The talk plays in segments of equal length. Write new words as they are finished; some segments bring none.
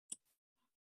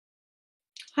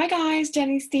Hi guys,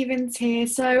 Jenny Stevens here.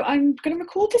 So I'm going to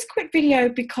record this quick video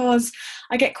because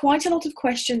I get quite a lot of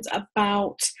questions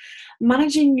about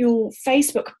managing your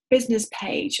Facebook business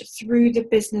page through the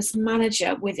business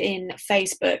manager within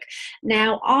Facebook.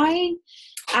 Now, I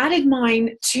added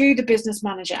mine to the business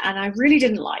manager and I really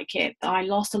didn't like it. I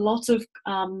lost a lot of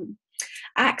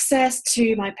access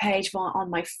to my page on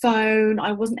my phone.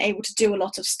 I wasn't able to do a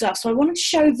lot of stuff. So I wanted to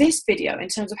show this video in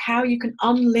terms of how you can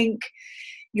unlink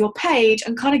your page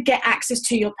and kind of get access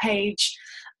to your page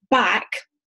back,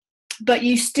 but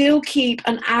you still keep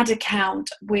an ad account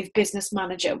with Business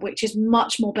Manager, which is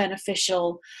much more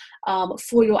beneficial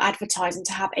for your advertising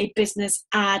to have a business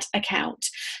ad account.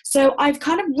 So I've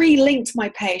kind of relinked my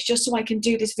page just so I can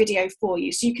do this video for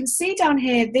you. So you can see down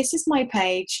here, this is my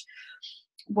page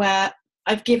where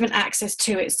I've given access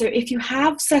to it. So if you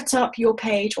have set up your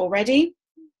page already,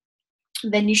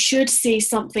 then you should see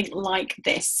something like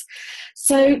this.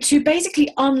 So to basically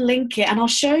unlink it, and I'll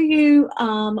show you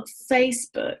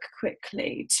Facebook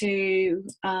quickly to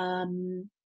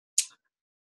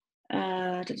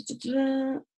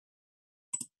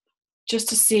just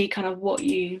to see kind of what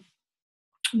you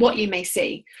may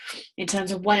see in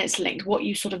terms of when it's linked, what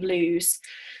you sort of lose.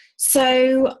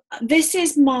 So this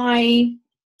is my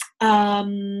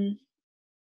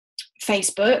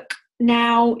Facebook.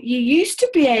 Now, you used to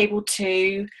be able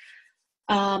to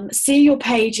see your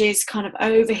pages kind of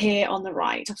over here on the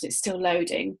right. Obviously, it's still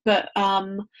loading, but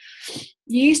you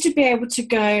used to be able to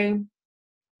go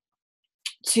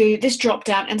to this drop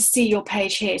down and see your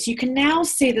page here. So you can now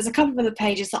see there's a couple of other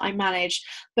pages that I manage,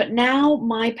 but now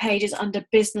my page is under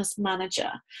Business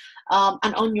Manager.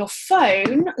 And on your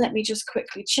phone, let me just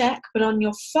quickly check, but on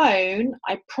your phone,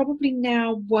 I probably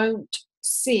now won't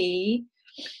see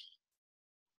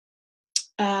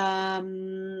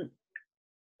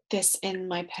this in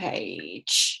my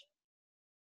page.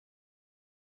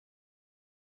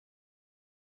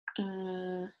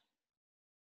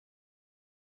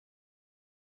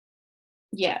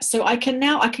 Yeah, so I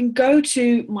can go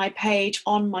to my page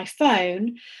on my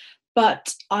phone,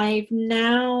 but I've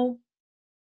now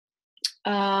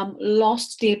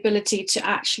lost the ability to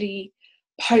actually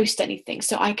post anything,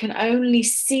 so I can only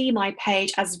see my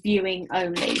page as viewing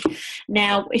only.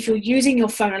 Now, if you're using your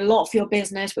phone a lot for your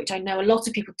business, which I know a lot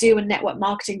of people do in network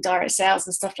marketing, direct sales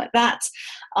and stuff like that,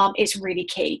 it's really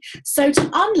key. So to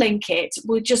unlink it,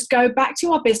 we'll just go back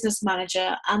to our Business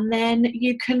Manager, and then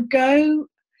you can go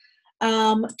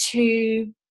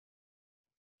to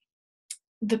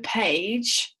the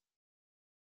page.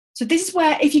 So this is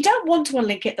where, if you don't want to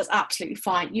unlink it, that's absolutely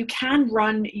fine. You can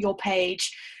run your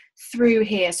page through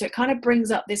here. So it kind of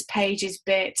brings up this pages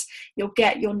bit. You'll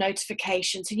get your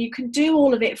notification. So you can do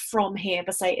all of it from here,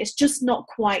 but say it's just not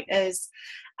quite as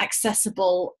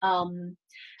accessible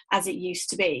as it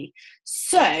used to be.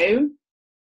 So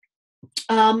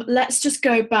let's just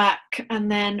go back, and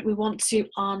then we want to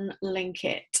unlink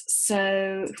it.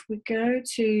 So if we go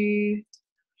to,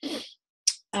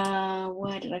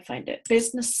 where did I find it?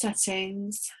 Business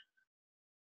settings.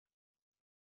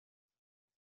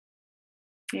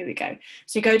 Here we go.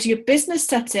 So you go to your business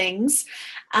settings,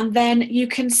 and then you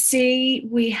can see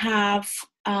we have,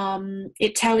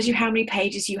 it tells you how many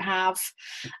pages you have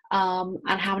and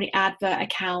how many advert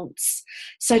accounts.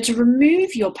 So to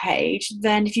remove your page,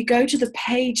 then if you go to the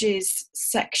pages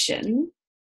section,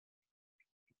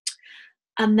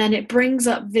 and then it brings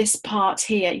up this part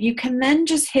here, you can then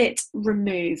just hit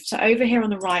remove. So over here on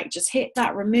the right, just hit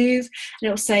that remove, and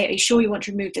it'll say, are you sure you want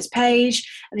to remove this page?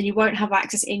 And then you won't have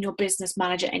access in your Business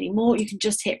Manager anymore. You can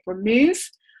just hit remove,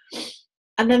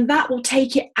 and then that will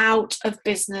take it out of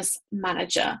Business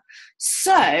Manager.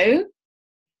 So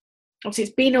obviously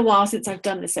it's been a while since I've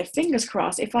done this, so fingers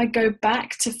crossed. If I go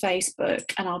back to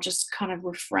Facebook, and I'll just kind of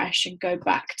refresh and go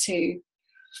back to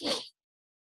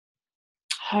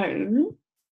home,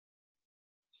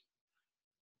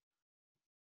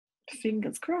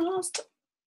 fingers crossed.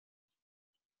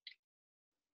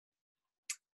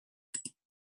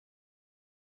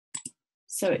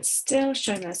 So it's still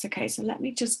showing us. Okay, so let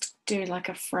me just do like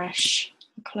a fresh,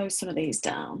 close some of these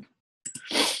down.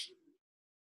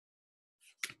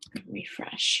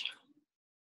 Refresh.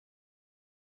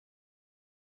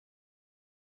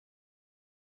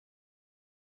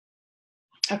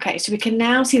 Okay, so we can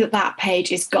now see that that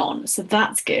page is gone. So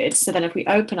that's good. So then if we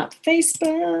open up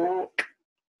Facebook,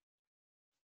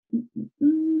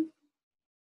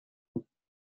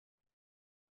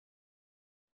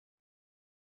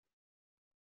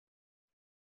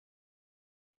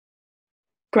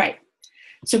 great.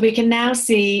 So we can now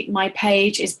see my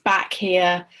page is back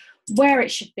here where it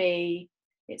should be.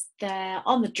 It's there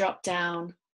on the drop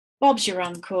down. Bob's your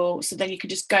uncle. So then you can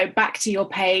just go back to your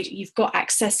page. You've got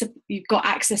access to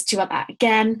that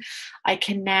again. I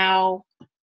can now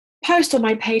post on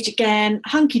my page again,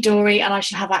 hunky-dory, and I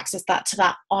should have access to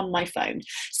that on my phone.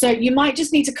 So you might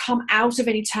just need to come out of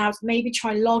any tabs, maybe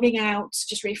try logging out,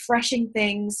 just refreshing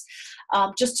things,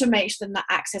 just to make sure that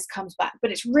access comes back. But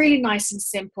it's really nice and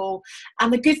simple.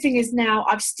 And the good thing is now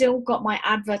I've still got my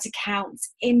advert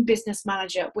accounts in Business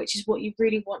Manager, which is what you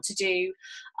really want to do,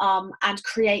 and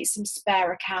create some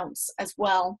spare accounts as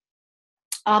well.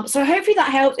 So hopefully that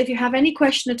helps. If you have any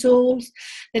question at all,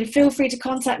 then feel free to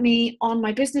contact me on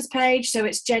my business page. So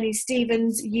it's Jenny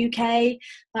Stevens UK.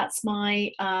 That's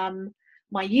my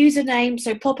my username.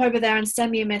 So pop over there and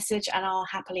send me a message and I'll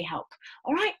happily help.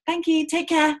 All right. Thank you. Take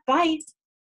care. Bye.